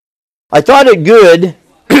I thought it good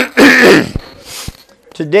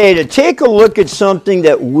today to take a look at something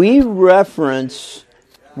that we reference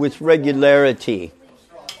with regularity.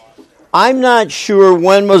 I'm not sure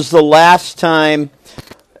when was the last time.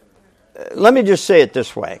 Let me just say it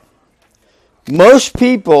this way. Most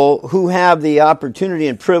people who have the opportunity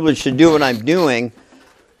and privilege to do what I'm doing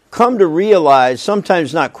come to realize,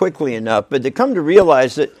 sometimes not quickly enough, but they come to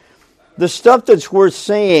realize that the stuff that's worth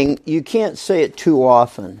saying, you can't say it too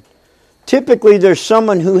often. Typically, there's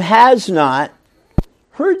someone who has not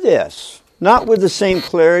heard this. Not with the same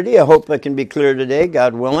clarity. I hope I can be clear today,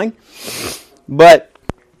 God willing. But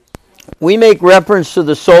we make reference to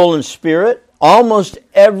the soul and spirit almost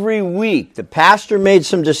every week. The pastor made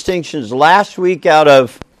some distinctions last week out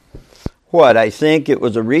of what? I think it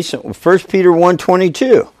was a recent one, 1 Peter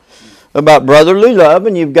 1:22, about brotherly love,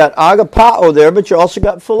 and you've got agapao there, but you also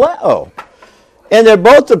got phileo. And they're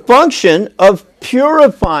both the function of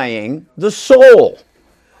purifying the soul.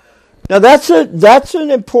 Now that's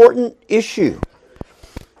an important issue.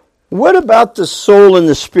 What about the soul and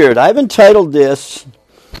the spirit? I've entitled this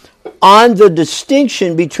on the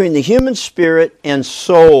distinction between the human spirit and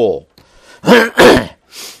soul.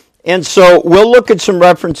 And so we'll look at some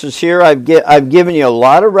references here. I've given you a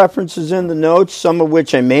lot of references in the notes, some of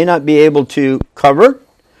which I may not be able to cover,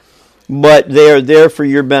 but they are there for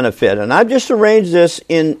your benefit. And I've just arranged this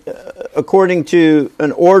in according to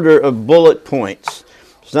an order of bullet points.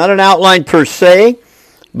 It's not an outline per se,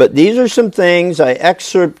 but these are some things I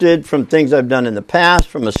excerpted from things I've done in the past,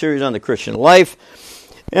 from a series on the Christian life,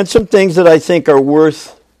 and some things that I think are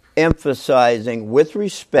worth emphasizing with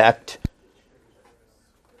respect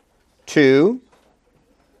to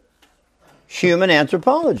human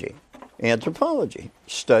anthropology,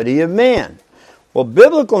 study of man. Well,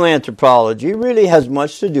 biblical anthropology really has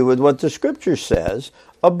much to do with what the Scripture says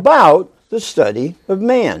about the study of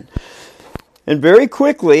man. And very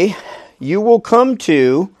quickly, you will come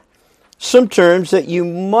to some terms that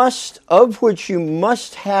of which you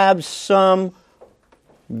must have some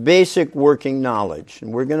basic working knowledge.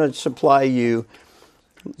 And we're going to supply you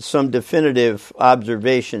some definitive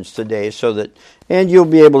observations today and you'll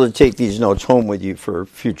be able to take these notes home with you for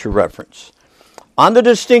future reference. On the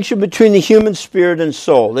distinction between the human spirit and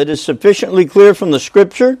soul, it is sufficiently clear from the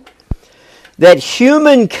Scripture that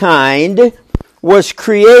humankind was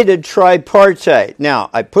created tripartite. Now,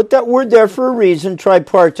 I put that word there for a reason,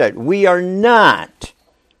 tripartite. We are not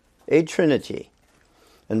a trinity.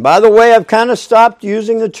 And by the way, I've kind of stopped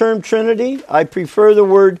using the term Trinity. I prefer the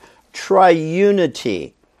word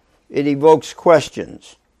triunity. It evokes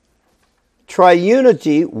questions.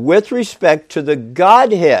 Triunity with respect to the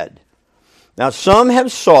Godhead. Now, some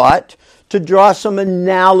have sought to draw some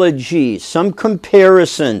analogies, some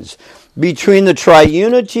comparisons between the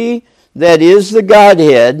triunity that is the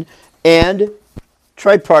Godhead and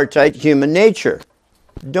tripartite human nature.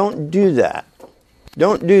 Don't do that.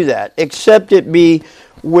 Don't do that, except it be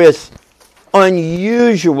with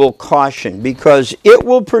unusual caution, because it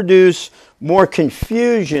will produce more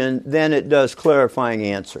confusion than it does clarifying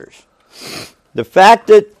answers. The fact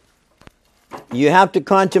that you have to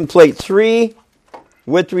contemplate three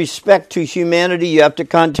with respect to humanity, you have to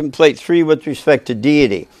contemplate three with respect to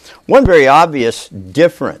deity. One very obvious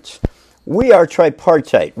difference. We are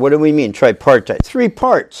tripartite. What do we mean, tripartite? Three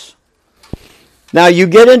parts. Now, you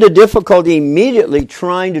get into difficulty immediately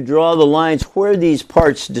trying to draw the lines where these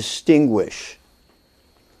parts distinguish.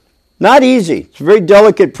 Not easy. It's a very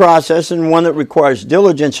delicate process and one that requires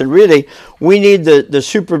diligence. And really, we need the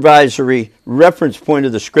supervisory reference point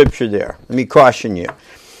of the Scripture there. Let me caution you.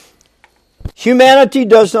 Humanity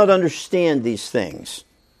does not understand these things.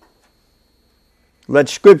 Let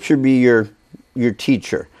Scripture be your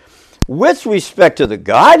teacher. With respect to the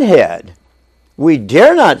Godhead, we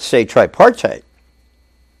dare not say tripartite.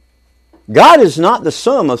 God is not the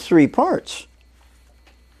sum of three parts.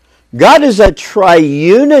 God is a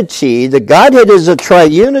triunity. The Godhead is a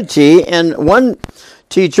triunity. And one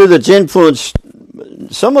teacher that's influenced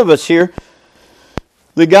some of us here,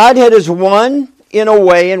 the Godhead is one in a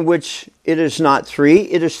way in which it is not three.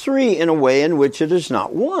 It is three in a way in which it is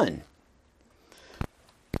not one.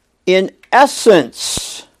 In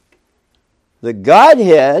essence, the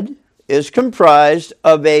Godhead is comprised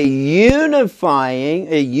of a unified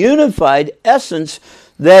essence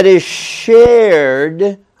that is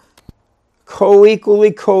shared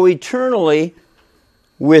co-equally, co-eternally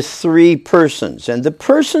with three persons. And the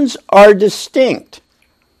persons are distinct.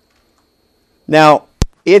 Now,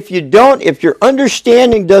 if your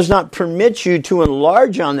understanding does not permit you to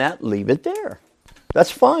enlarge on that, leave it there.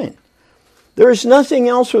 That's fine. There is nothing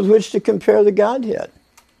else with which to compare the Godhead.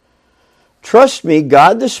 Trust me,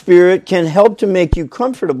 God the Spirit can help to make you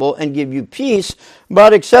comfortable and give you peace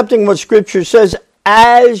about accepting what Scripture says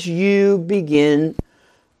as you begin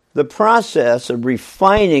the process of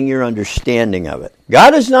refining your understanding of it.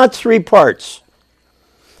 God is not three parts.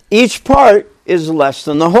 Each part is less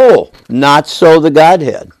than the whole. Not so the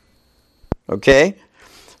Godhead. Okay?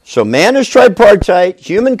 So man is tripartite,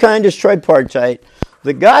 humankind is tripartite.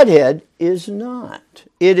 The Godhead is not.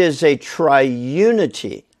 It is a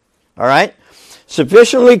triunity. All right?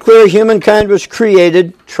 Sufficiently clear, humankind was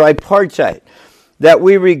created tripartite. That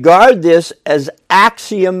we regard this as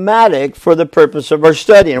axiomatic for the purpose of our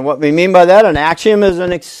study. And what we mean by that, an axiom is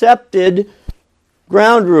an accepted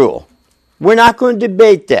ground rule. We're not going to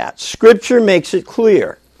debate that. Scripture makes it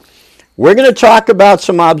clear. We're going to talk about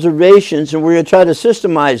some observations, and we're going to try to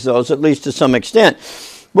systemize those, at least to some extent.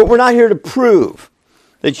 But we're not here to prove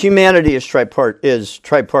that humanity is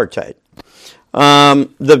tripartite.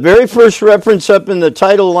 The very first reference up in the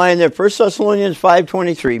title line there, 1 Thessalonians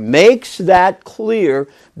 5:23, makes that clear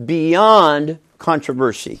beyond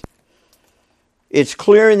controversy. It's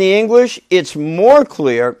clear in the English. It's more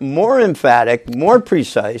clear, more emphatic, more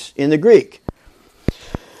precise in the Greek.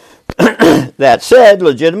 That said,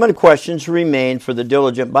 legitimate questions remain for the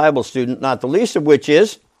diligent Bible student, not the least of which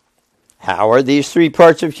is, how are these three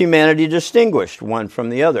parts of humanity distinguished, one from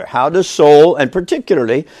the other? How does soul, and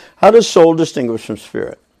particularly, how does soul distinguish from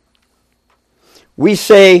spirit? We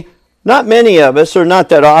say, not many of us, or not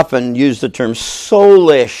that often, use the term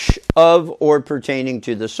soulish, of or pertaining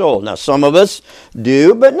to the soul. Now, some of us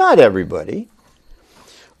do, but not everybody.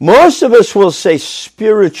 Most of us will say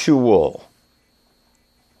spiritual.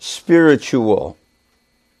 Spiritual.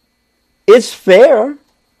 It's fair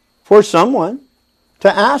for someone to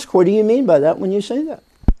ask, what do you mean by that when you say that?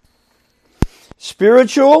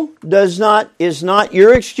 Spiritual is not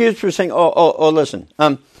your excuse for saying, listen.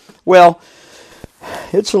 Well,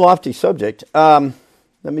 it's a lofty subject. Let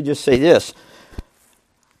me just say this.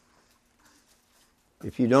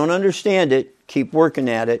 If you don't understand it, keep working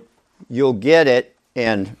at it. You'll get it,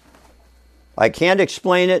 and I can't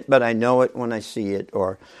explain it, but I know it when I see it.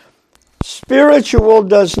 Or spiritual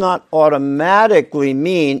does not automatically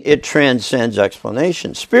mean it transcends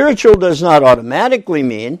explanation. Spiritual does not automatically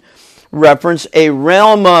mean reference a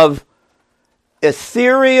realm of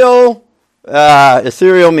ethereal.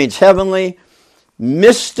 Ethereal means heavenly.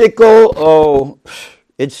 Mystical.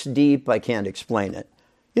 It's deep. I can't explain it.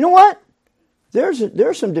 You know what? There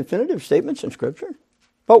are some definitive statements in Scripture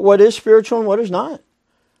about what is spiritual and what is not.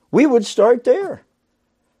 We would start there.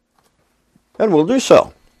 And we'll do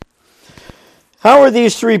so. How are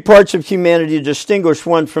these three parts of humanity distinguished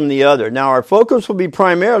one from the other? Now, our focus will be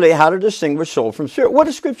primarily how to distinguish soul from spirit. What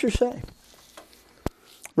does Scripture say?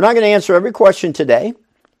 We're not going to answer every question today,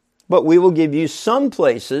 but we will give you some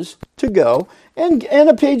places to go and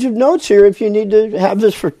a page of notes here if you need to have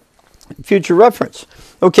this for future reference.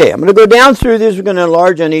 Okay, I'm going to go down through these. We're going to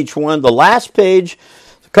enlarge on each one. The last page,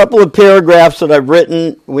 a couple of paragraphs that I've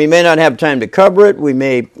written. We may not have time to cover it. We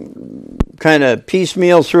may kind of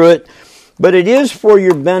piecemeal through it. But it is for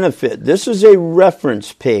your benefit. This is a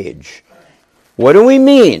reference page. What do we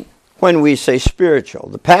mean when we say spiritual?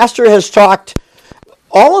 The pastor has talked,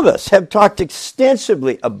 all of us have talked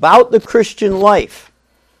extensively about the Christian life.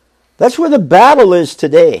 That's where the battle is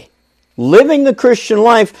today. Living the Christian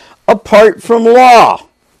life apart from law.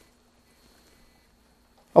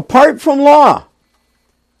 Apart from law.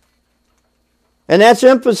 And that's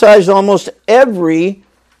emphasized almost every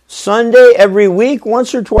Sunday, every week,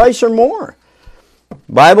 once or twice or more.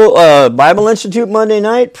 Bible Institute Monday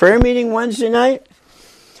night, prayer meeting Wednesday night.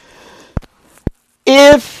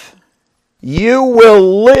 If you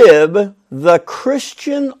will live the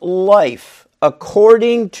Christian life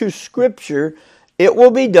according to Scripture, it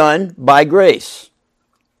will be done by grace.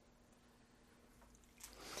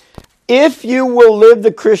 If you will live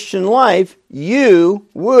the Christian life, you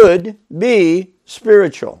would be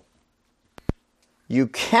spiritual. You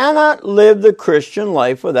cannot live the Christian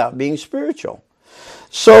life without being spiritual.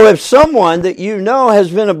 So if someone that you know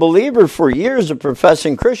has been a believer for years, a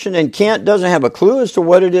professing Christian, and doesn't have a clue as to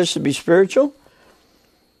what it is to be spiritual,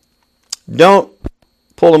 don't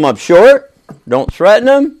pull them up short, don't threaten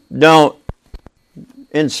them, don't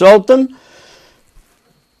insult them.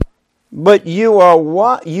 But you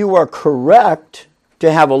are correct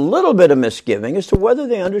to have a little bit of misgiving as to whether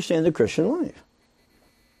they understand the Christian life.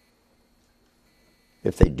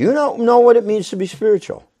 If they do not know what it means to be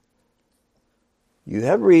spiritual, you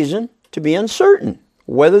have reason to be uncertain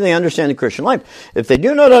whether they understand the Christian life. If they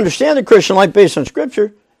do not understand the Christian life based on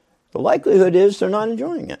Scripture, the likelihood is they're not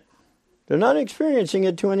enjoying it. They're not experiencing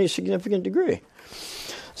it to any significant degree.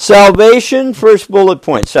 Salvation, first bullet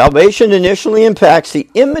point. Salvation initially impacts the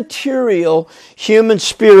immaterial human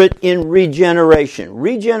spirit in regeneration.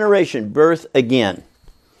 Regeneration, birth again.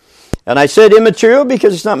 And I said immaterial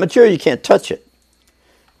because it's not material. You can't touch it.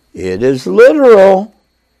 It is literal.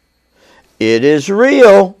 It is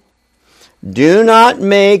real. Do not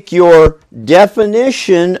make your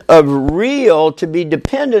definition of real to be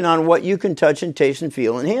dependent on what you can touch and taste and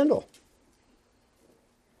feel and handle.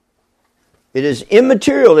 It is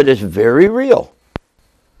immaterial. It is very real.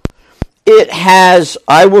 It has,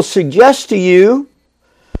 I will suggest to you,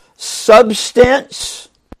 substance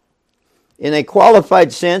in a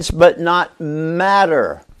qualified sense, but not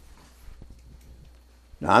matter.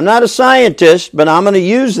 Now, I'm not a scientist, but I'm going to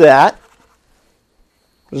use that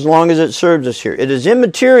as long as it serves us here. It is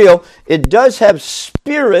immaterial. It does have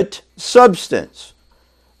spirit substance.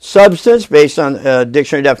 Substance, based on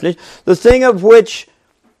dictionary definition, the thing of which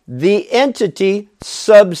the entity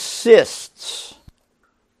subsists.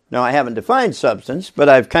 Now, I haven't defined substance, but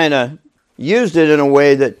I've kind of used it in a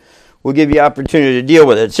way that will give you opportunity to deal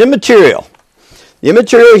with it. It's immaterial. The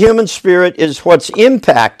immaterial human spirit is what's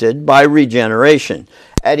impacted by regeneration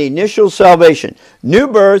at initial salvation. New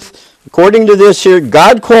birth, according to this here,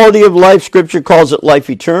 God quality of life, Scripture calls it life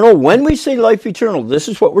eternal. When we say life eternal, this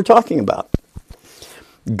is what we're talking about.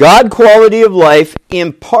 God quality of life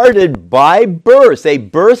imparted by birth, a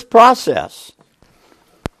birth process,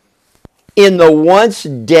 in the once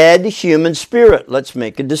dead human spirit. Let's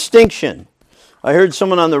make a distinction. I heard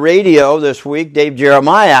someone on the radio this week, Dave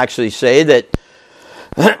Jeremiah, actually say that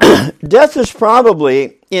death is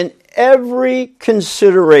probably, in every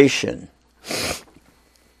consideration,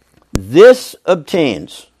 this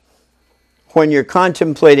obtains when you're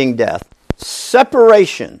contemplating death.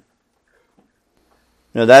 Separation.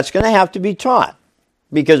 Now that's going to have to be taught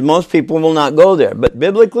because most people will not go there. But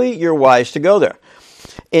biblically, you're wise to go there.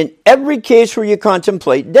 In every case where you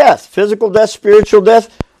contemplate death, physical death, spiritual death,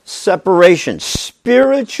 separation.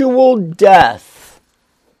 Spiritual death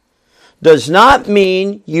does not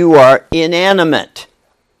mean you are inanimate.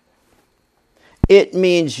 It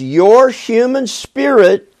means your human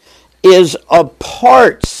spirit is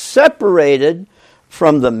apart, separated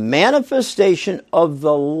from the manifestation of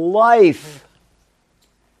the life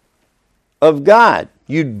of God.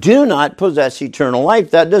 You do not possess eternal life.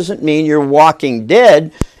 That doesn't mean you're walking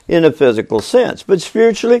dead in a physical sense. But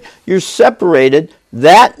spiritually, you're separated.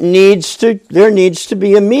 There needs to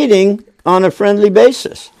be a meeting on a friendly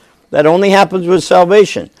basis. That only happens with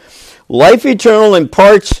salvation. Life eternal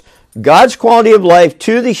imparts God's quality of life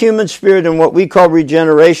to the human spirit in what we call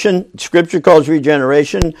regeneration. Scripture calls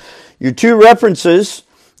regeneration. Your two references,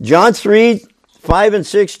 John 3, 5 and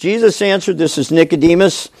 6, Jesus answered, this is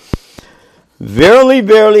Nicodemus, "Verily,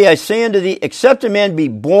 verily, I say unto thee, except a man be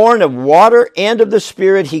born of water and of the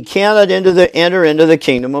Spirit, he cannot enter into the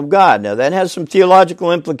kingdom of God." Now, that has some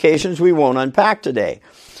theological implications we won't unpack today.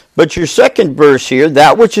 But your second verse here,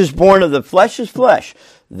 that which is born of the flesh is flesh.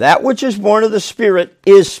 That which is born of the Spirit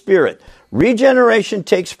is spirit. Regeneration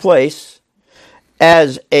takes place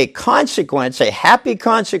as a consequence, a happy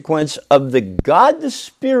consequence of the God the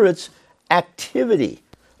Spirit's activity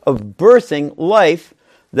of birthing life.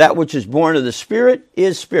 That which is born of the Spirit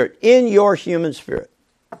is spirit, in your human spirit.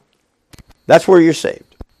 That's where you're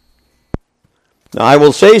saved. Now, I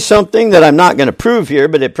will say something that I'm not going to prove here,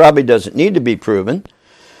 but it probably doesn't need to be proven.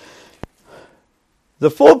 The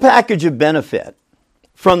full package of benefit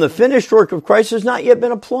from the finished work of Christ has not yet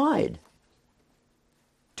been applied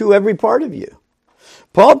to every part of you.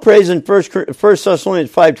 Paul prays in 1 Thessalonians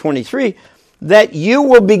 5:23 that you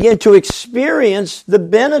will begin to experience the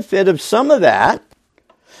benefit of some of that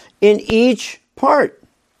in each part.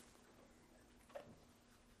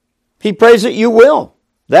 He prays that you will.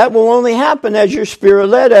 That will only happen as you're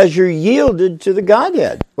spirit-led, as you're yielded to the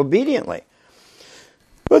Godhead, obediently.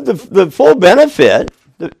 But the full benefit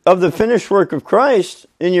of the finished work of Christ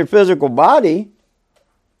in your physical body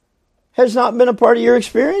has not been a part of your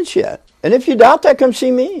experience yet. And if you doubt that, come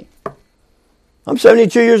see me. I'm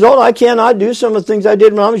 72 years old. I cannot do some of the things I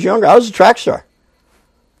did when I was younger. I was a track star.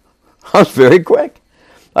 I was very quick.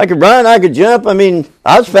 I could run, I could jump. I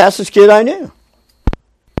was the fastest kid I knew.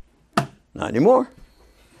 Not anymore.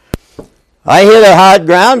 I hit a hot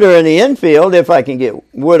grounder in the infield if I can get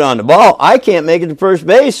wood on the ball. I can't make it to first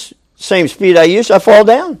base. Same speed I used, I fall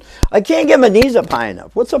down. I can't get my knees up high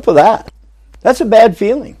enough. What's up with that? That's a bad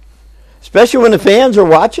feeling. Especially when the fans are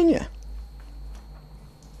watching you.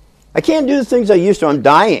 I can't do the things I used to. I'm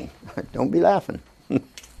dying. Don't be laughing.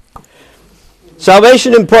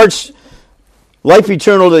 Salvation imparts life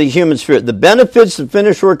eternal to the human spirit. The benefits of the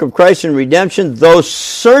finished work of Christ in redemption, though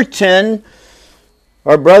certain,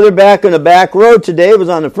 Our brother back in the back row today, was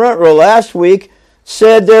on the front row last week,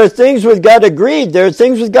 said there are things with God agreed. There are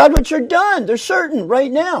things with God which are done. They're certain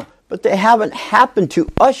right now. But they haven't happened to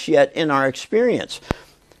us yet in our experience.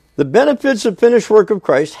 The benefits of finished work of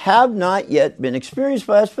Christ have not yet been experienced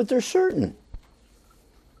by us, but they're certain.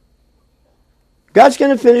 God's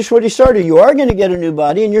going to finish what he started. You are going to get a new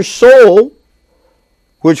body, and your soul,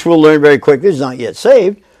 which we'll learn very quickly is not yet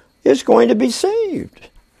saved, is going to be saved.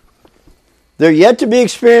 They're yet to be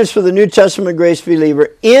experienced for the New Testament grace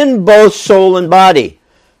believer in both soul and body.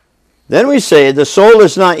 Then we say the soul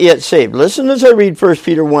is not yet saved. Listen as I read 1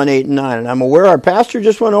 Peter 1, 8 and 9. And I'm aware our pastor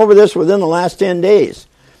just went over this within the last 10 days.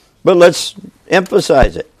 But let's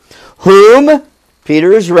emphasize it. Whom,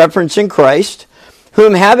 Peter is referencing Christ,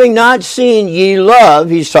 whom having not seen ye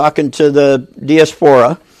love, he's talking to the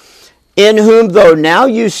diaspora, in whom though now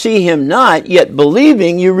you see him not, yet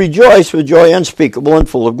believing you rejoice with joy unspeakable and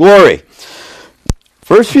full of glory.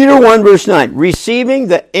 1 Peter 1 verse 9, receiving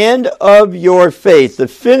the end of your faith, the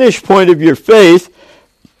finished point of your faith,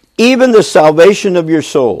 even the salvation of your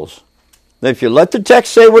souls. Now, if you let the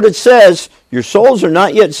text say what it says, your souls are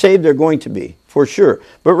not yet saved, they're going to be, for sure.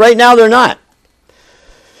 But right now they're not.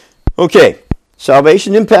 Okay,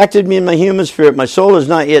 salvation impacted me in my human spirit. My soul is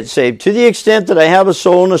not yet saved. To the extent that I have a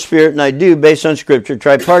soul and a spirit, and I do, based on Scripture,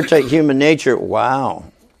 tripartite human nature. Wow.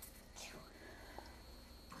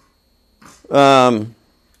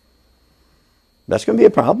 That's going to be a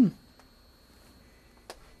problem.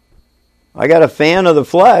 I got a fan of the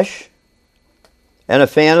flesh and a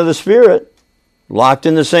fan of the spirit locked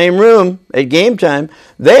in the same room at game time.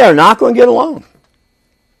 They are not going to get along.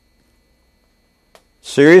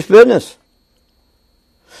 Serious business.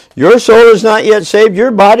 Your soul is not yet saved.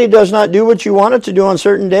 Your body does not do what you want it to do on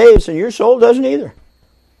certain days, and your soul doesn't either.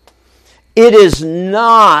 It is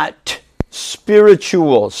not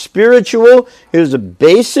spiritual. Spiritual is a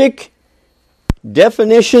basic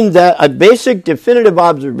definition, that a basic definitive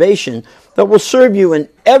observation that will serve you in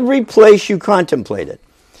every place you contemplate it.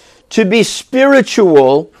 To be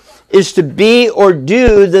spiritual is to be or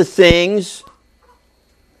do the things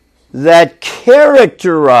that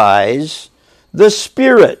characterize the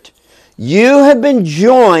Spirit. You have been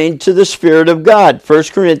joined to the Spirit of God.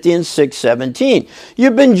 1 Corinthians 6:17.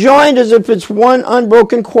 You've been joined as if it's one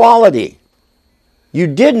unbroken quality. You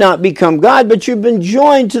did not become God, but you've been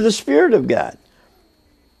joined to the Spirit of God.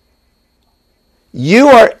 You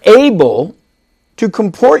are able to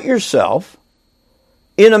comport yourself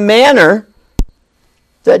in a manner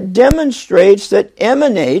that demonstrates, that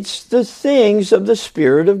emanates the things of the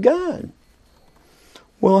Spirit of God.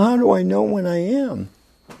 Well, how do I know when I am?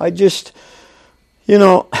 I just,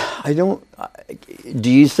 I don't.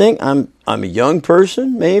 Do you think I'm a young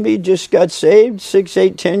person, maybe just got saved, 6,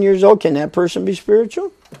 8, 10 years old? Can that person be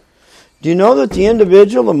spiritual? Do you know that the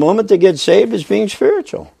individual, the moment they get saved, is being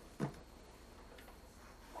spiritual?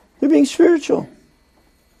 They're being spiritual.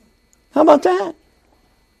 How about that?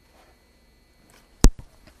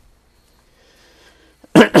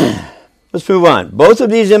 Let's move on. Both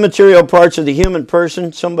of these immaterial parts of the human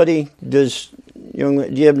person, do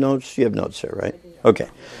you have notes? You have notes there, right? Okay.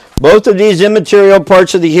 Both of these immaterial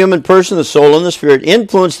parts of the human person, the soul and the spirit,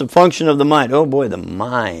 influence the function of the mind. Oh boy, the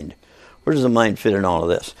mind. Where does the mind fit in all of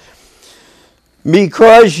this?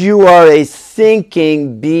 Because you are a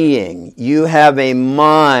thinking being, you have a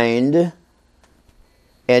mind,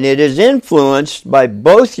 and it is influenced by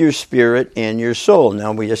both your spirit and your soul.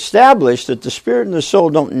 Now, we established that the spirit and the soul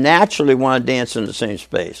don't naturally want to dance in the same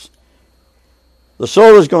space. The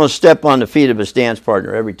soul is going to step on the feet of its dance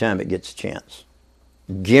partner every time it gets a chance.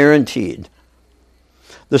 Guaranteed.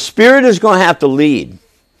 The spirit is going to have to lead.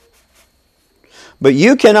 But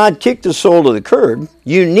you cannot kick the soul to the curb.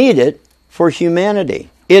 You need it for humanity.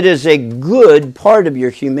 It is a good part of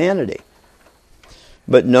your humanity.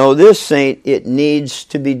 But know this, saint, it needs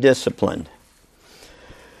to be disciplined.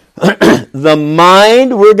 The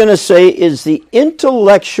mind, we're going to say, is the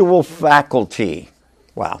intellectual faculty.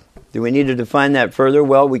 Wow. Do we need to define that further?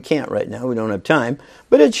 Well, we can't right now. We don't have time.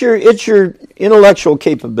 But it's your intellectual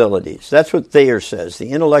capabilities. That's what Thayer says,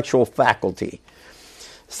 the intellectual faculty.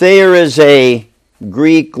 Thayer is a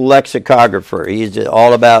Greek lexicographer. He's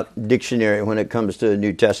all about dictionary when it comes to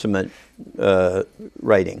New Testament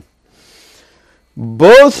writing.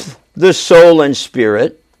 Both the soul and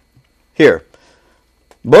spirit,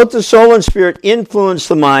 both the soul and spirit influence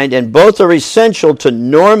the mind, and both are essential to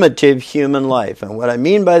normative human life. And what I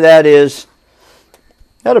mean by that is,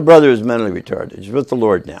 I had a brother who's mentally retarded. He's with the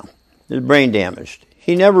Lord now. He's brain damaged.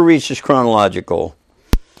 He never reached his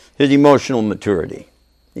emotional maturity.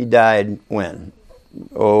 He died when?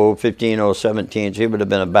 15, 17, so he would have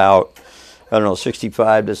been about, I don't know,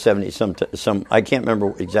 65 to 70, some I can't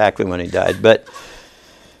remember exactly when he died, but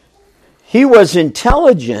he was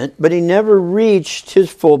intelligent, but he never reached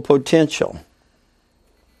his full potential.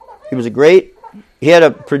 He had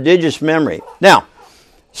a prodigious memory. Now,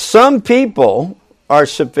 some people are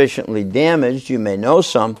sufficiently damaged, you may know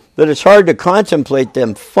some, that it's hard to contemplate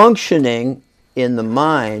them functioning in the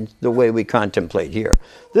mind the way we contemplate here.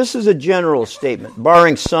 This is a general statement,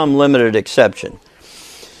 barring some limited exception.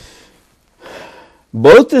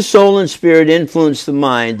 Both the soul and spirit influence the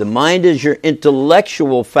mind. The mind is your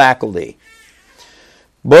intellectual faculty.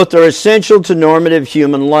 Both are essential to normative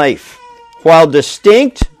human life. While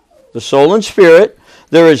distinct, the soul and spirit,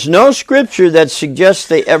 there is no scripture that suggests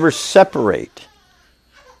they ever separate.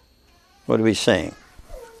 What are we saying?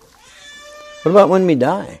 What about when we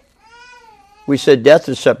die? We said death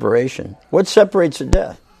is separation. What separates a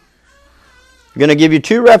death? I'm going to give you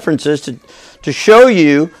two references to show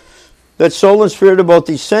you that soul and spirit are both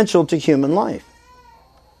essential to human life.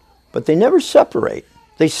 But they never separate.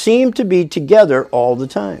 They seem to be together all the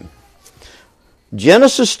time.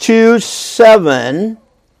 Genesis 2:7.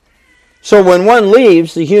 So when one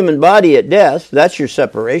leaves the human body at death, that's your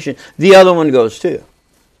separation, the other one goes too.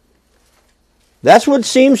 That's what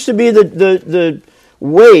seems to be the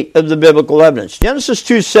weight of the biblical evidence. Genesis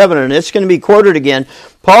 2:7, and it's going to be quoted again.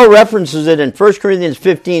 Paul references it in 1 Corinthians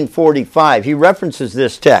 15:45. He references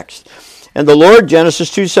this text. And the Lord, Genesis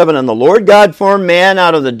 2:7, and the Lord God formed man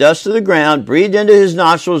out of the dust of the ground, breathed into his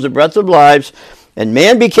nostrils the breath of life, and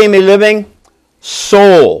man became a living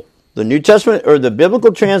soul. The New Testament, or the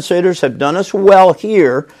biblical translators have done us well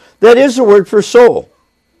here. That is the word for soul.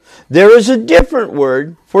 There is a different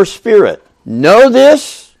word for spirit. Know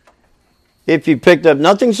this, if you picked up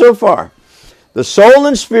nothing so far. The soul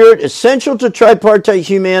and spirit, essential to tripartite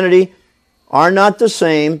humanity, are not the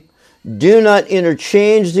same. Do not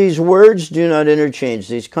interchange these words. Do not interchange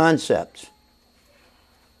these concepts.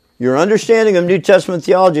 Your understanding of New Testament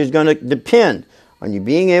theology is going to depend on you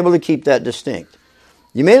being able to keep that distinct.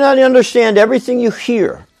 You may not understand everything you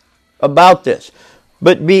hear about this,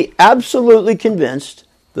 but be absolutely convinced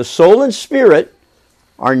the soul and spirit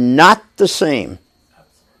are not the same.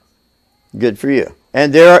 Good for you.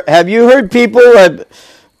 And have you heard people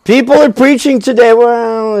are preaching today?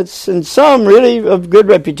 Well, it's in some really of good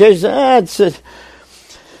reputation.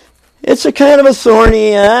 It's a kind of a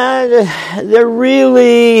thorny. They're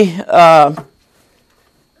really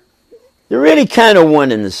kind of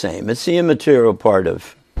one and the same. It's the immaterial part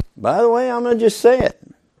of. By the way, I'm going to just say it.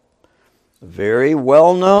 Very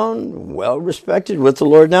well known, well respected with the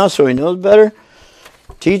Lord now, so he knows better.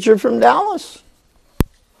 Teacher from Dallas.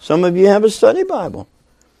 Some of you have a study Bible.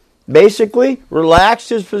 Basically, relaxed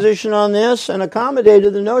his position on this and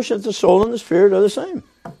accommodated the notion that the soul and the spirit are the same.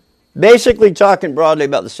 Basically talking broadly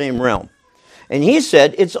about the same realm. And he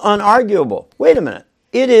said it's unarguable. Wait a minute.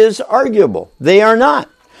 It is arguable. They are not.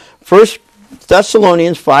 1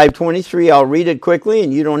 Thessalonians 5:23. I'll read it quickly,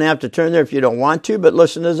 and you don't have to turn there if you don't want to, but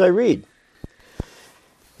listen as I read.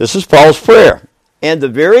 This is Paul's prayer. And the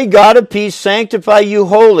very God of peace sanctify you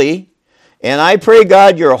wholly, and I pray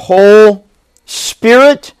God your whole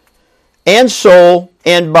spirit and soul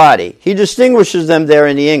and body. He distinguishes them there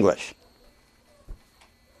in the English.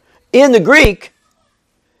 In the Greek,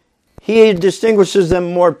 he distinguishes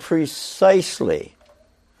them more precisely.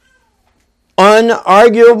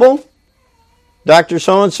 Unarguable, Dr.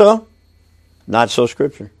 So-and-so, not so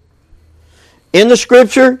Scripture. In the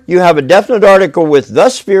Scripture, you have a definite article with the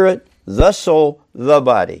spirit, the soul, the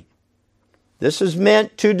body. This is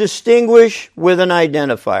meant to distinguish with an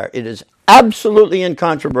identifier. It is absolutely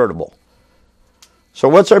incontrovertible. So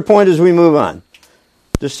what's our point as we move on?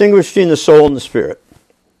 Distinguish between the soul and the spirit.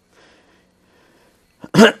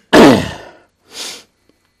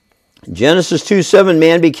 Genesis 2:7,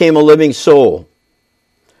 man became a living soul.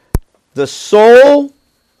 The soul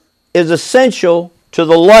is essential to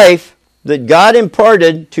the life that God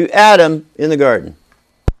imparted to Adam in the garden.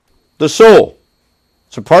 The soul.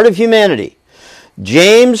 It's a part of humanity.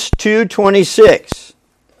 James 2:26.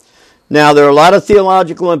 Now, there are a lot of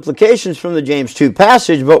theological implications from the James 2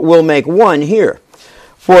 passage, but we'll make one here.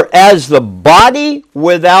 For as the body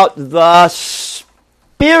without the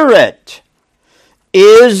spirit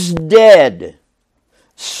is dead,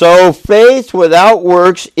 so faith without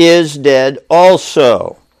works is dead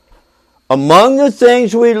also. Among the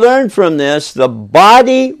things we learn from this, the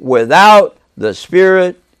body without the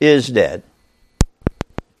spirit is dead.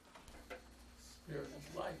 Spirit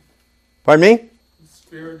is life. Pardon me? The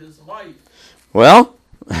spirit is life. Well,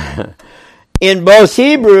 in both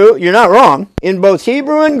Hebrew, you're not wrong. In both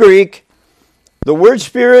Hebrew and Greek, the word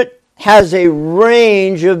spirit has a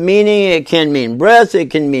range of meaning. It can mean breath,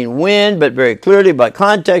 it can mean wind, but very clearly by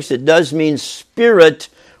context it does mean spirit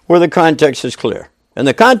where the context is clear. And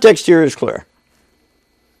the context here is clear.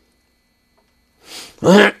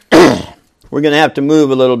 We're going to have to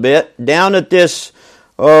move a little bit. Down at this,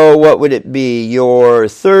 what would it be? Your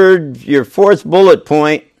fourth bullet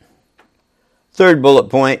point. Third bullet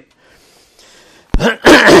point.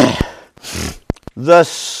 The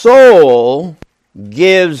soul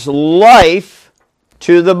gives life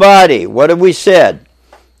to the body. What have we said?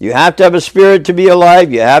 You have to have a spirit to be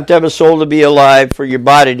alive. You have to have a soul to be alive for your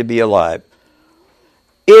body to be alive.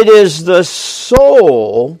 It is the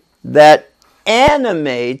soul that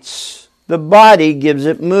animates the body, gives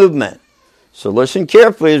it movement. So listen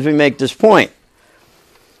carefully as we make this point.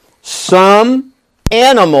 Some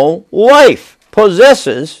animal life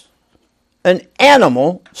possesses an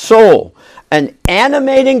animal soul, an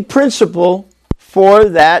animating principle for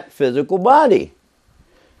that physical body.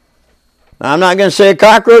 Now, I'm not going to say a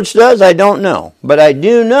cockroach does, I don't know. But I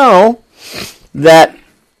do know that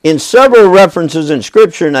in several references in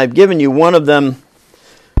Scripture, and I've given you one of them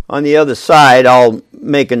on the other side, I'll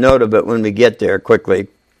make a note of it when we get there quickly.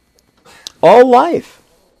 All life,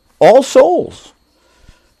 all souls.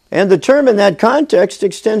 And the term in that context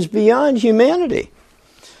extends beyond humanity.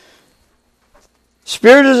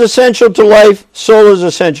 Spirit is essential to life, soul is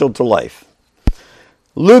essential to life.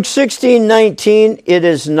 Luke 16:19, it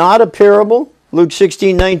is not a parable. Luke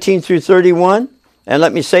 16:19 through 31. And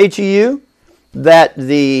let me say to you that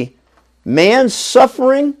the man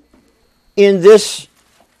suffering in this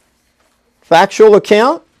factual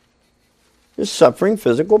account is suffering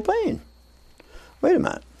physical pain. Wait a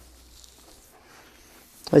minute.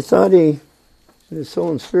 I thought his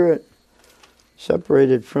soul and spirit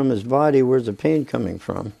separated from his body. Where's the pain coming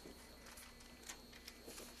from?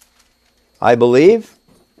 I believe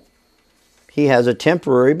he has a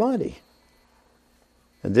temporary body.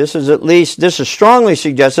 And this is strongly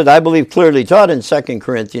suggested, I believe clearly taught in 2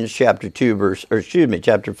 Corinthians chapter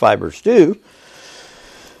 5 verse 2.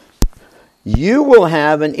 You will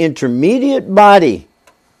have an intermediate body.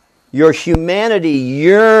 Your humanity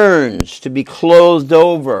yearns to be clothed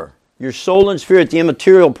over. Your soul and spirit, the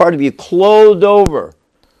immaterial part of you, clothed over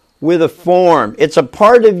with a form. It's a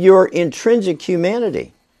part of your intrinsic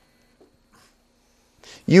humanity.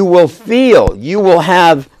 You will feel, you will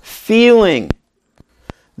have feeling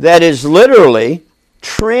that is literally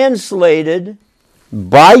translated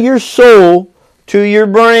by your soul to your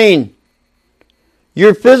brain.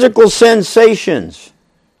 Your physical sensations.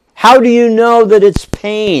 How do you know that it's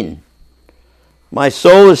pain? My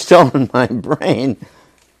soul is telling my brain,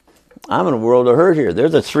 I'm in a world of hurt here.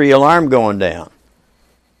 There's a 3 alarm going down.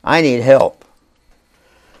 I need help.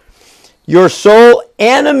 Your soul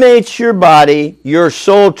animates your body. Your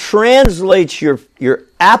soul translates your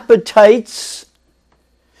appetites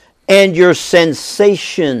and your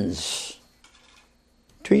sensations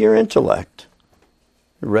to your intellect.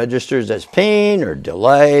 It registers as pain or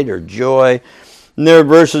delight or joy. And there are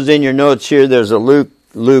verses in your notes here. There's a Luke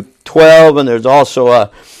 12, and there's also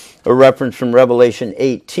a reference from Revelation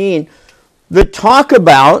 18 that talk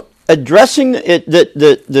about addressing it.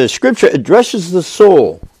 The Scripture addresses the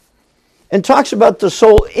soul and talks about the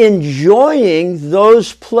soul enjoying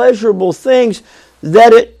those pleasurable things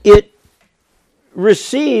that it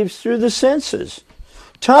receives through the senses.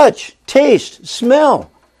 Touch, taste,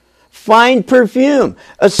 smell, fine perfume,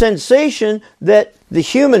 a sensation that the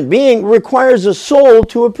human being requires a soul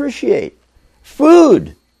to appreciate.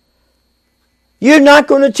 Food. You're not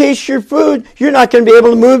going to taste your food. You're not going to be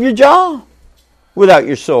able to move your jaw without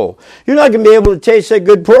your soul. You're not going to be able to taste that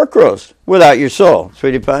good pork roast without your soul.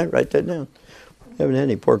 Sweetie pie, write that down. I haven't had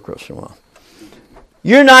any pork roast in a while.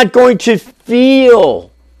 You're not going to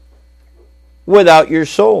feel without your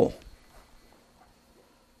soul.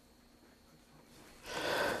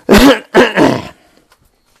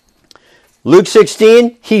 Luke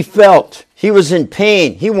 16, he felt. He was in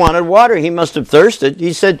pain. He wanted water. He must have thirsted.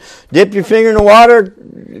 He said, dip your finger in the water,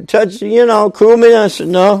 touch, cool me. I said,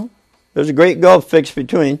 no. There's a great gulf fixed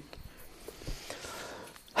between.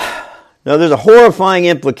 Now, there's a horrifying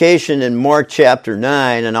implication in Mark chapter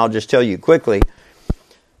 9, and I'll just tell you quickly.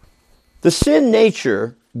 The sin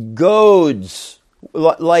nature goads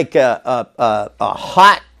like a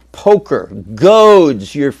hot poker,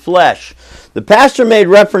 goads your flesh. The pastor made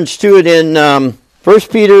reference to it in 1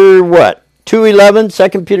 Peter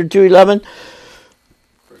 2:11, 2 Peter 2:11.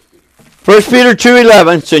 1 Peter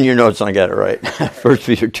 2:11. It's in your notes, I got it right. 1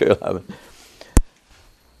 Peter 2:11.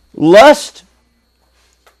 Lust,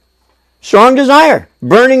 strong desire,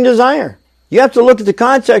 burning desire. You have to look at the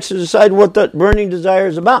context to decide what that burning desire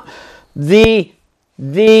is about. The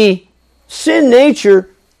sin nature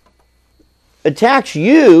attacks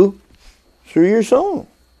you through your soul.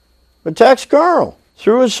 Attacks Carl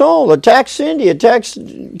through his soul. Attacks Cindy. Attacks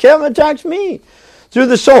Kevin. Attacks me through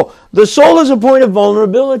the soul. The soul is a point of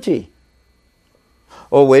vulnerability.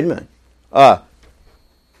 Oh, wait a minute.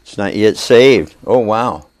 It's not yet saved. Oh,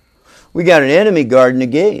 wow. We got an enemy guarding the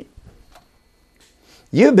gate.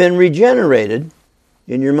 You've been regenerated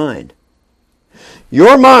in your mind.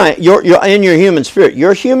 Your mind, in your human spirit.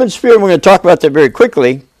 Your human spirit, we're going to talk about that very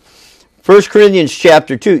quickly. 1 Corinthians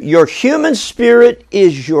chapter 2. Your human spirit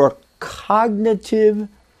is your cognitive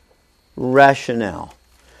rationale.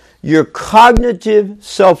 Your cognitive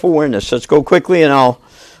self-awareness. Let's go quickly and I'll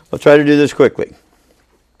try to do this quickly.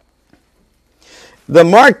 The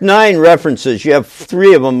Mark 9 references, you have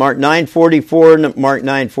three of them, Mark 9:44, Mark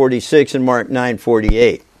 9:46, and Mark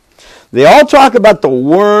 9:48. They all talk about the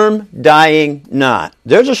worm dying not.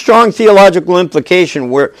 There's a strong theological implication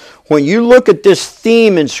where when you look at this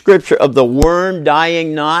theme in Scripture of the worm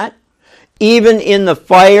dying not, even in the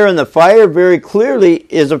fire, and the fire very clearly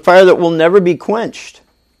is a fire that will never be quenched.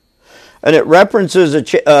 And it references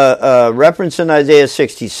a reference in Isaiah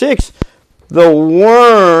 66. The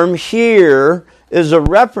worm here is a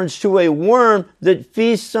reference to a worm that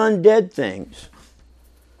feasts on dead things.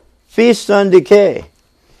 Feasts on decay.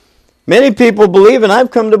 Many people believe, and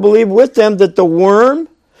I've come to believe with them, that the worm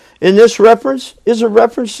in this reference is a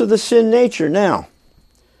reference to the sin nature. Now,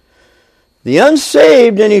 the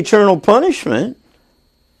unsaved in eternal punishment,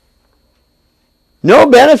 no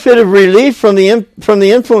benefit of relief from the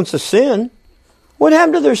influence of sin. What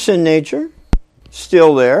happened to their sin nature?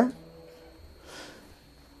 Still there.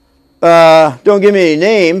 Don't give me any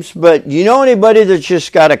names, but you know anybody that's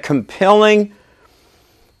just got a compelling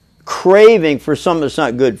craving for something that's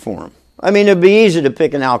not good for them? I mean, it'd be easy to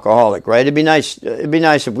pick an alcoholic, right? It'd be nice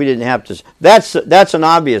if we didn't have to. That's an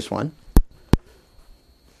obvious one.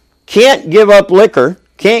 Can't give up liquor.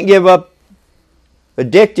 Can't give up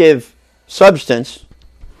addictive substance.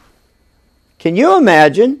 Can you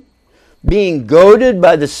imagine being goaded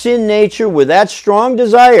by the sin nature with that strong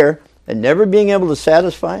desire and never being able to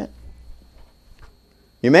satisfy it?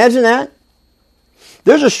 You imagine that?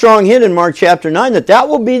 There's a strong hint in Mark chapter 9 that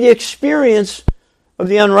will be the experience of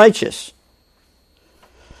the unrighteous.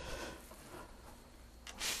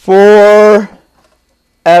 Forever.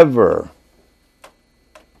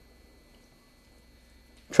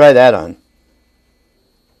 Try that on.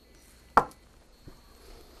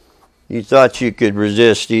 You thought you could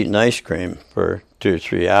resist eating ice cream for 2 or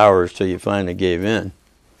 3 hours till you finally gave in.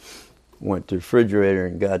 Went to the refrigerator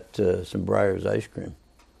and got some Breyers ice cream.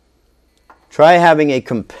 Try having a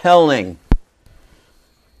compelling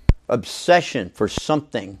obsession for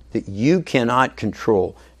something that you cannot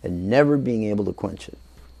control and never being able to quench it.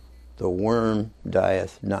 The worm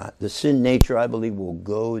dieth not. The sin nature, I believe, will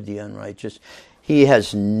goad the unrighteous. He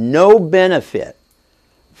has no benefit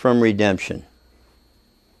from redemption.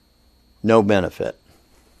 No benefit.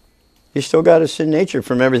 He's still got a sin nature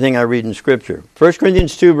from everything I read in Scripture. 1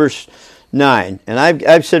 Corinthians 2, verse 9. And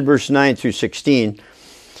I've said verse 9 through 16.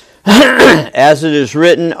 As it is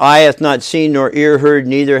written, eye hath not seen nor ear heard,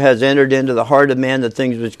 neither has entered into the heart of man the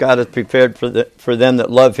things which God hath prepared for them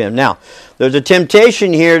that love him. Now, there's a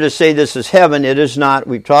temptation here to say this is heaven. It is not.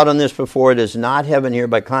 We've taught on this before. It is not heaven here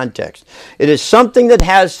by context. It is something that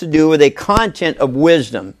has to do with a content of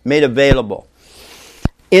wisdom made available.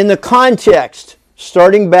 In the context,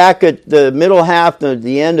 starting back at the middle half,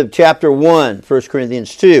 the end of chapter 1, 1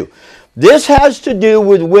 Corinthians 2, this has to do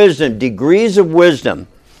with wisdom, degrees of wisdom.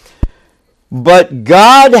 But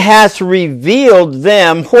God hath revealed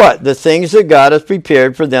them, what? The things that God hath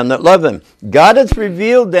prepared for them that love him. God hath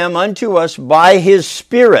revealed them unto us by his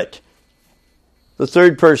Spirit, the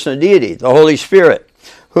third person of deity, the Holy Spirit,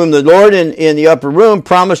 whom the Lord in the upper room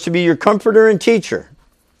promised to be your comforter and teacher.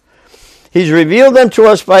 He's revealed them to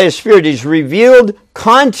us by his Spirit. He's revealed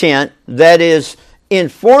content that is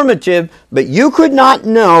informative, but you could not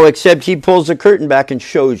know except he pulls the curtain back and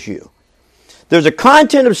shows you. There's a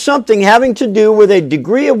content of something having to do with a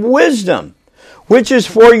degree of wisdom, which is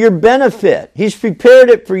for your benefit. He's prepared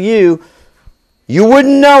it for you. You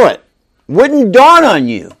wouldn't know it. Wouldn't dawn on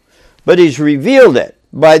you. But he's revealed it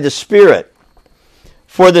by the Spirit.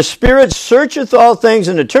 For the Spirit searcheth all things,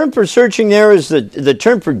 and the term for searching there is the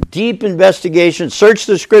term for deep investigation. Search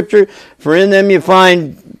the Scripture, for in them you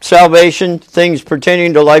find salvation, things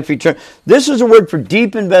pertaining to life eternal. This is a word for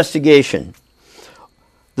deep investigation.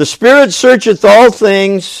 The Spirit searcheth all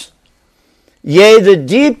things, yea, the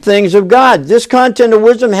deep things of God. This content of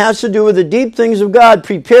wisdom has to do with the deep things of God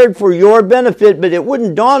prepared for your benefit, but it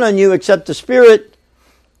wouldn't dawn on you except the Spirit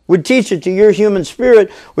would teach it to your human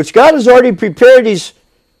spirit, which God has already prepared His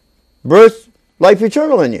birth, life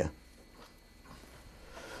eternal in you.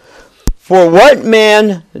 For what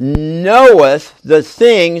man knoweth the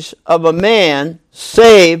things of a man,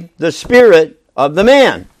 save the spirit of the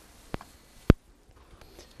man?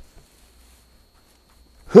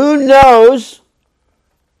 Who knows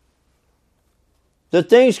the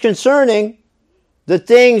things concerning the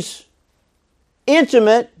things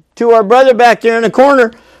intimate to our brother back there in the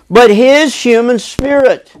corner, but his human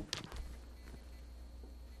spirit?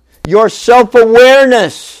 Your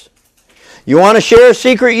self-awareness. You want to share a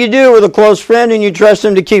secret, you do with a close friend, and you trust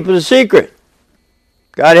them to keep it a secret.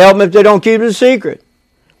 God help them if they don't keep it a secret.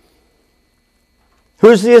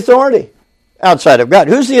 Who's the authority? Outside of God.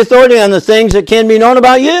 Who's the authority on the things that can be known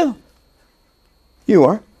about you? You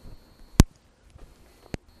are.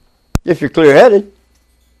 If you're clear-headed.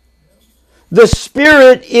 The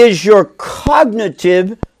Spirit is your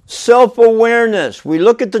cognitive self-awareness. We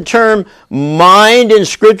look at the term mind in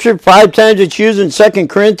Scripture. 5 times it's used in 2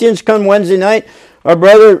 Corinthians. Come Wednesday night,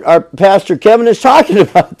 our Pastor Kevin is talking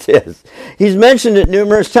about this. He's mentioned it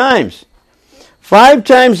numerous times. 5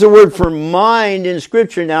 times the word for mind in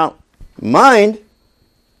Scripture. Now, mind,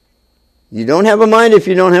 you don't have a mind if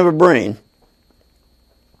you don't have a brain.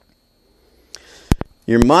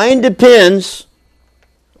 Your mind depends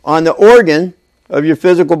on the organ of your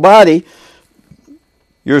physical body.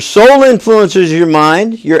 Your soul influences your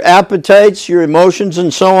mind, your appetites, your emotions,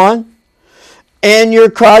 and so on. And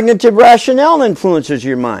your cognitive rationale influences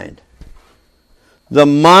your mind. The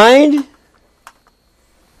mind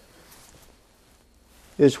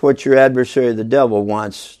is what your adversary, the devil,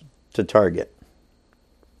 wants to target.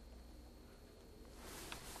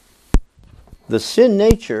 The sin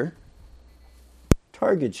nature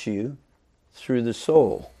targets you through the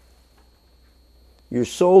soul. Your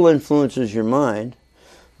soul influences your mind.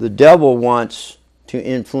 The devil wants to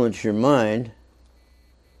influence your mind,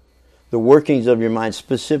 the workings of your mind,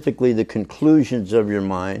 specifically the conclusions of your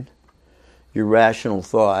mind, your rational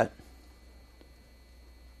thought.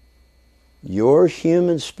 Your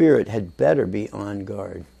human spirit had better be on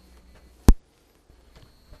guard,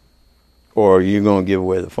 or you're going to give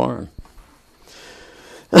away the farm.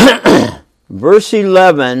 Verse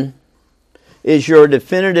 11 is your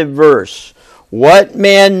definitive verse. What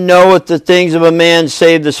man knoweth the things of a man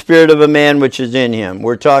save the spirit of a man which is in him?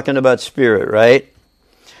 We're talking about spirit, right?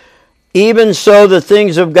 Even so the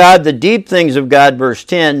things of God, the deep things of God, verse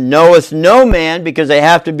 10, knoweth no man, because they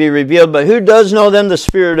have to be revealed. But who does know them? The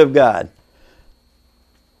Spirit of God.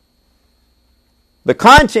 The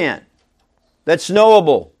content that's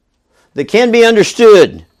knowable, that can be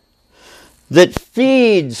understood, that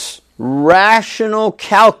feeds rational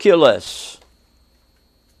calculus,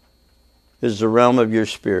 is the realm of your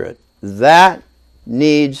spirit. That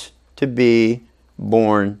needs to be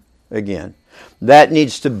born again. That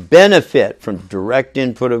needs to benefit from direct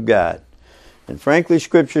input of God. And frankly,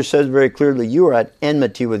 Scripture says very clearly, you are at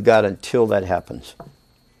enmity with God until that happens.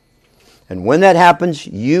 And when that happens,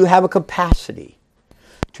 you have a capacity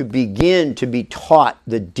to begin to be taught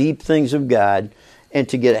the deep things of God and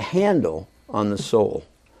to get a handle on the soul.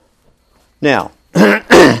 Now,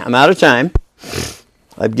 I'm out of time.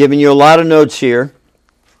 I've given you a lot of notes here.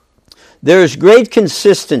 There is great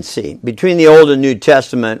consistency between the Old and New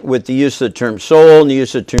Testament with the use of the term soul and the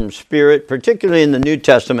use of the term spirit, particularly in the New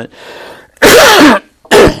Testament.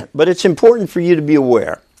 But it's important for you to be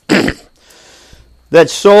aware that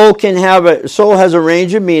soul has a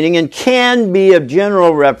range of meaning and can be of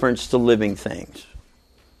general reference to living things.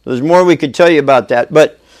 There's more we could tell you about that.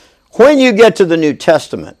 But when you get to the New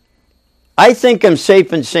Testament, I think I'm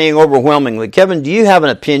safe in saying overwhelmingly, Kevin, do you have an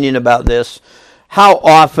opinion about this? How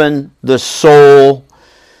often the soul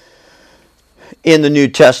in the New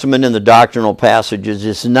Testament, in the doctrinal passages,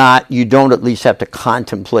 is not, you don't at least have to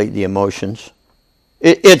contemplate the emotions?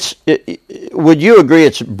 Would you agree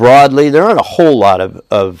it's broadly? There aren't a whole lot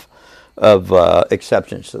of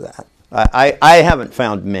exceptions to that. I haven't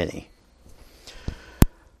found many.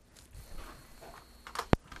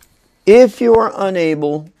 If you are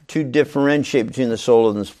unable to differentiate between the soul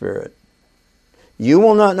and the spirit, you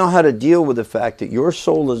will not know how to deal with the fact that your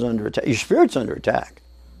soul is under attack. Your spirit's under attack.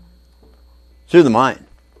 Through the mind.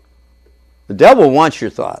 The devil wants your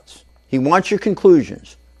thoughts. He wants your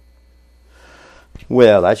conclusions.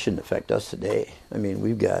 Well, that shouldn't affect us today. I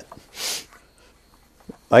mean,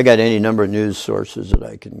 I got any number of news sources that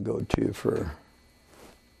I can go to for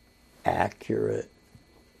accurate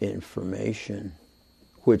information,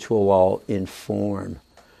 which will all inform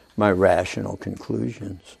my rational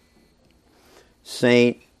conclusions.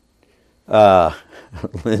 Saint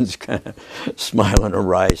Lynn's kind of smiling a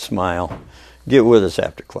wry smile. Get with us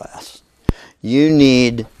after class. You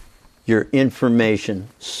need your information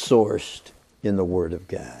sourced in the Word of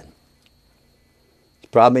God.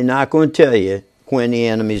 It's probably not going to tell you when the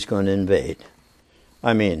enemy's going to invade.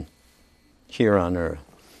 I mean, here on earth.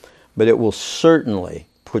 But it will certainly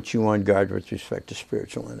put you on guard with respect to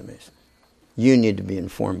spiritual enemies. You need to be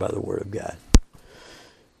informed by the Word of God.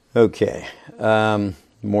 Okay.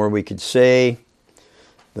 More we could say.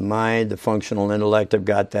 The mind, the functional intellect, I've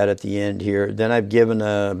got that at the end here. Then I've given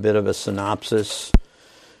a bit of a synopsis.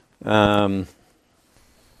 I'm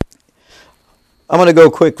going to go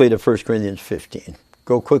quickly to 1 Corinthians 15.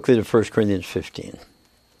 Go quickly to 1 Corinthians 15.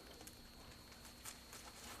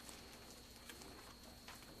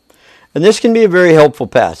 And this can be a very helpful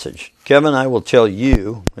passage. Kevin, I will tell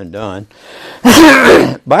you, and Don,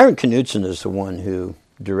 Byron Knudsen is the one who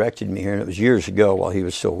directed me here, and it was years ago while he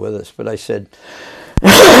was still with us. But I said,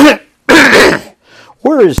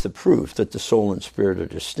 where is the proof that the soul and spirit are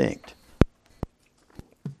distinct?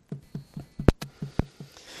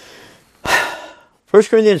 1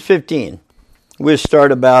 Corinthians 15. We'll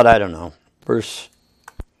start about, verse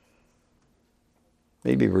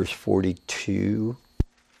 42.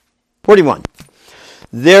 41.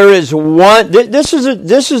 There is one. This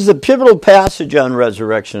is the pivotal passage on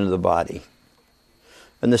resurrection of the body.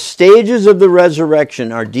 And the stages of the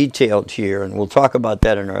resurrection are detailed here, and we'll talk about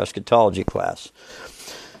that in our eschatology class.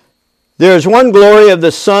 There is one glory of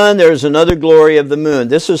the sun, there is another glory of the moon.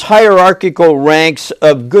 This is hierarchical ranks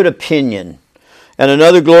of good opinion. And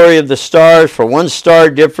another glory of the stars, for one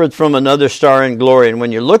star differeth from another star in glory. And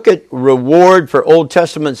when you look at reward for Old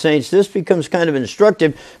Testament saints, this becomes kind of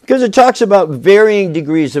instructive because it talks about varying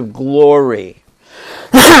degrees of glory.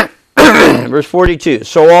 Verse 42,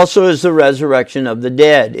 so also is the resurrection of the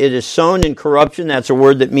dead. It is sown in corruption. That's a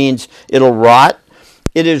word that means it'll rot.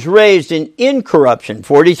 It is raised in incorruption.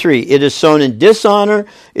 43, it is sown in dishonor.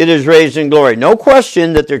 It is raised in glory. No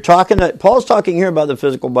question that Paul's talking here about the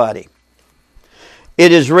physical body.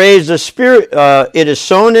 It is raised a spirit. It is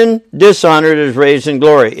sown in dishonor. It is raised in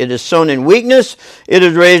glory. It is sown in weakness. It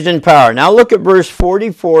is raised in power. Now look at verse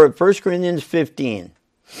 44 of 1 Corinthians 15.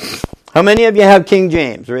 How many of you have King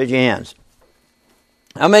James? Raise your hands.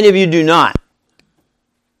 How many of you do not?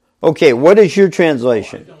 Okay, what is your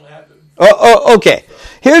translation? Okay.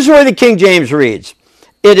 Here's where the King James reads.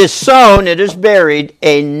 It is sown, it is buried,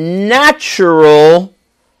 a natural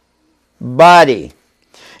body.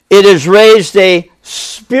 It is raised a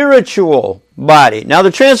spiritual body. Now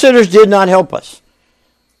the translators did not help us.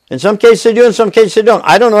 In some cases they do, in some cases they don't.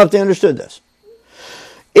 I don't know if they understood this.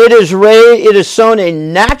 It is sown a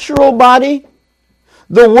natural body.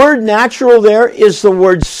 The word natural there is the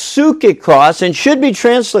word psychikos and should be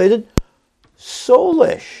translated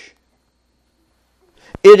soulish.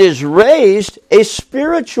 It is raised a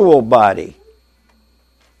spiritual body.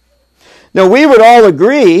 Now we would all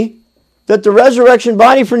agree that the resurrection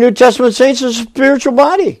body for New Testament saints is a spiritual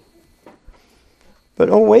body. But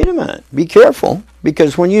wait a minute. Be careful.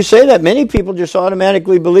 Because when you say that, many people just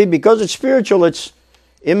automatically believe because it's spiritual, it's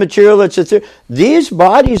immaterial, it's these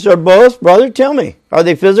bodies are both, brother, tell me, are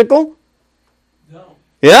they physical? No.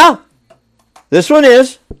 Yeah. This one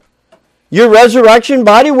is. Your resurrection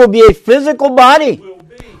body will be a physical body. Will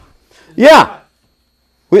be. Yeah.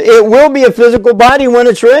 It will be a physical body when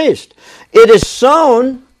it's raised. It is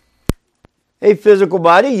sown a physical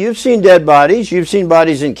body. You've seen dead bodies. You've seen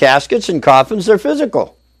bodies in caskets and coffins. They're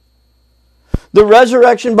physical. The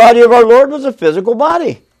resurrection body of our Lord was a physical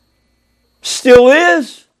body. Still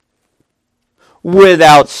is.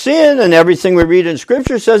 Without sin, and everything we read in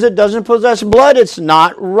Scripture says it doesn't possess blood. It's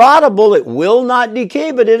not rottable. It will not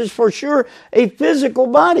decay, but it is for sure a physical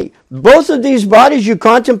body. Both of these bodies you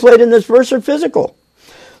contemplate in this verse are physical.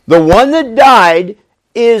 The one that died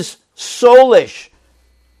is soulish.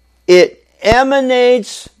 It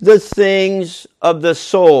emanates the things of the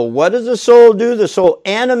soul. What does the soul do? The soul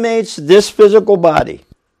animates this physical body.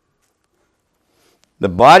 The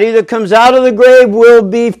body that comes out of the grave will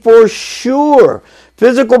be for sure.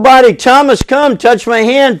 Physical body. Thomas, come, touch my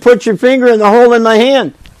hand. Put your finger in the hole in my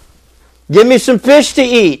hand. Give me some fish to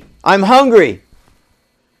eat. I'm hungry.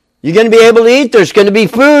 You're going to be able to eat. There's going to be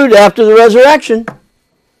food after the resurrection.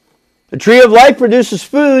 The tree of life produces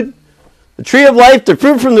food. The tree of life, the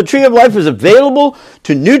fruit from the tree of life is available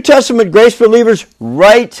to New Testament grace believers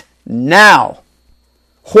right now.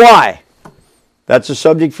 Why? That's a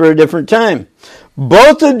subject for a different time.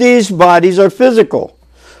 Both of these bodies are physical.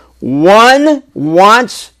 One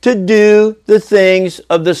wants to do the things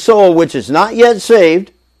of the soul, which is not yet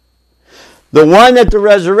saved. The one at the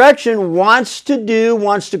resurrection wants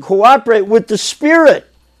to cooperate with the Spirit,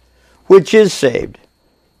 which is saved.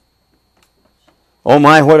 Oh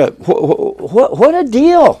my, what a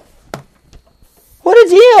deal. What a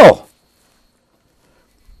deal.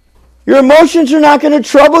 Your emotions are not going to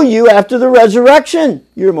trouble you after the resurrection.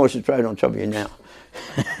 Your emotions probably don't trouble you now.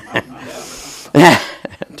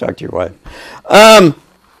 Talk to your wife.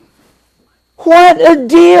 What a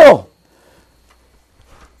deal.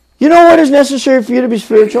 You know what is necessary for you to be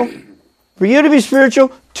spiritual? For you to be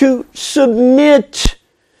spiritual, to submit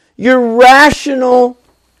your rational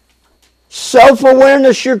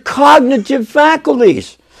self-awareness, your cognitive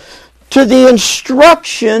faculties, to the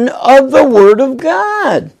instruction of the Word of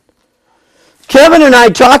God. Kevin and I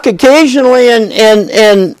talk occasionally,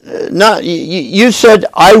 and not you said,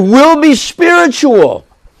 I will be spiritual.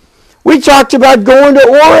 We talked about going to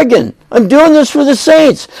Oregon. I'm doing this for the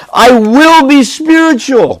saints. I will be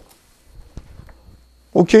spiritual.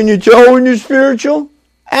 Well, can you tell when you're spiritual?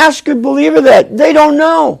 Ask a believer that. They don't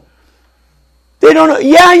know. They don't know.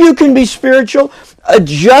 Yeah, you can be spiritual.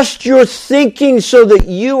 Adjust your thinking so that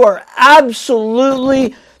you are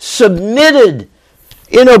absolutely submitted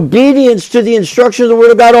in obedience to the instruction of the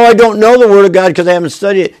Word of God. Oh, I don't know the Word of God because I haven't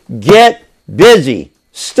studied it. Get busy.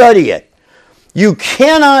 Study it. You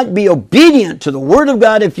cannot be obedient to the Word of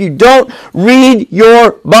God if you don't read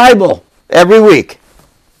your Bible every week.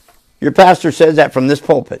 Your pastor says that from this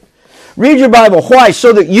pulpit. Read your Bible. Why?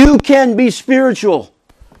 So that you can be spiritual.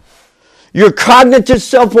 Your cognitive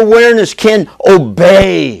self-awareness can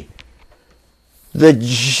obey. The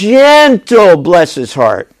gentle, bless his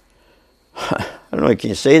heart. I don't know, can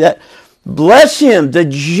you say that? Bless him, the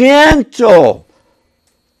gentle,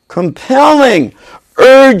 compelling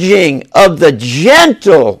urging of the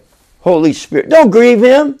gentle Holy Spirit. Don't grieve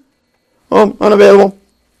him. Oh, unavailable.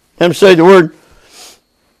 Let him say the word.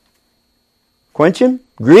 Quench him?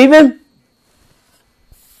 Grieve him?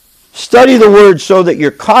 Study the Word so that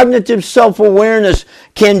your cognitive self-awareness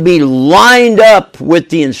can be lined up with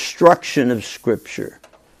the instruction of Scripture.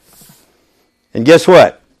 And guess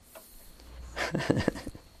what?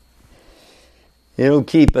 It'll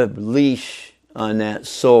keep a leash on that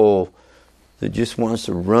soul that just wants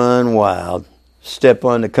to run wild, step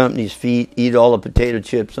on the company's feet, eat all the potato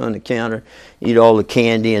chips on the counter, eat all the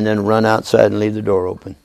candy, and then run outside and leave the door open.